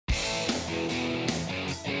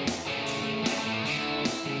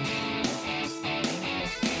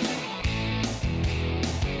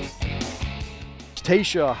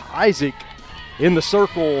Tasha Isaac in the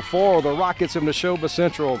circle for the Rockets of Neshoba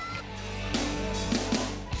Central.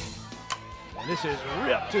 And this is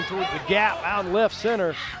ripped into the gap out in left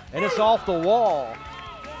center, and it's off the wall.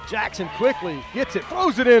 Jackson quickly gets it,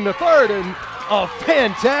 throws it in the third, and a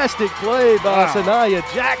fantastic play by Sanaya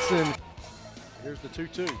Jackson. Here's the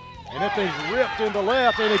 2-2, and that thing's ripped into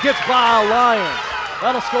left, and it gets by Lions.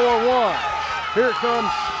 That'll score one. Here it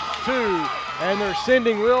comes two, and they're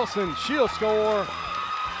sending Wilson. She'll score,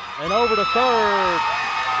 and over to third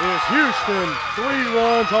is Houston. 3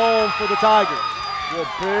 runs home for the Tigers. A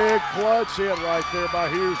big clutch hit right there by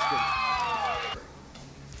Houston.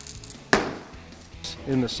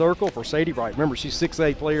 In the circle for Sadie Wright. Remember, she's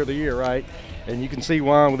 6A Player of the Year, right? And you can see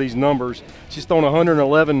why with these numbers. She's thrown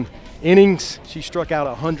 111 innings. She struck out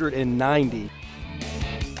 190.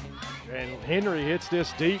 And Henry hits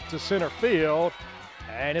this deep to center field,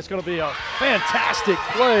 and it's going to be a fantastic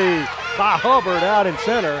play by Hubbard out in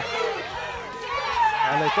center.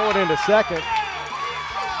 And they throw it into second.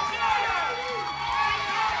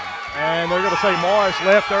 And they're going to say Morris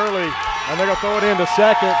left early, and they're going to throw it into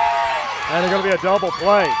second, and they're going to be a double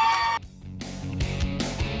play.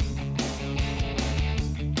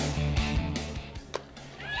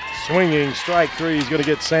 Swinging strike 3 is going to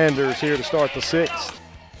get Sanders here to start the 6th.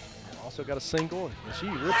 Also got a single, and she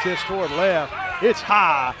rips this toward left. It's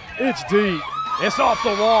high, it's deep, it's off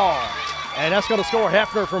the wall, and that's going to score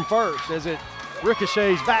Hefner from first as it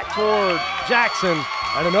ricochets back toward Jackson,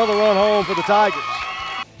 and another run home for the Tigers.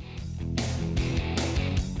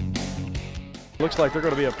 Looks like they're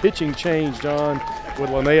going to be a pitching change, John, with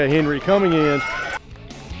Linnea Henry coming in.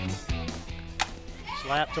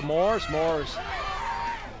 Slap to Morris. Morris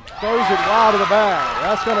throws it wide of the bag.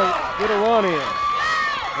 That's going to get a run in.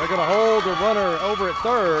 They're going to hold the runner over at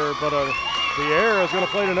third, but the error is going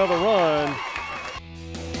to play another run.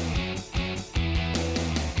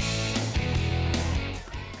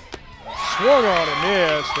 Swung on and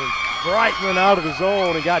missed, and Brightman out of the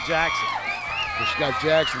zone and got Jackson. Just got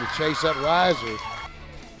Jackson to chase that riser.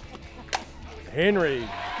 Henry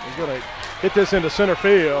is going to hit this into center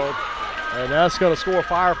field, and that's going to score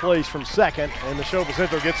Fireplace from second, and the Neshoba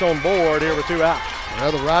Central gets on board here with 2 outs.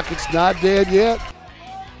 Well, the Rockets not dead yet.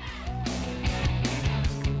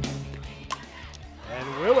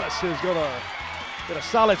 And Willis is going to get a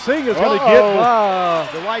solid single. Is going to get by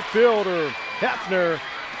the right fielder, Hefner,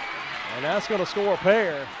 and that's going to score a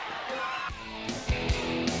pair.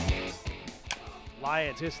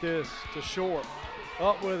 Lions hits this to short,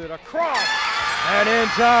 up with it, across, and in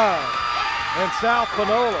time. And South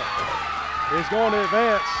Panola is going to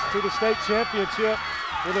advance to the state championship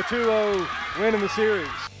with a 2-0 win in the series.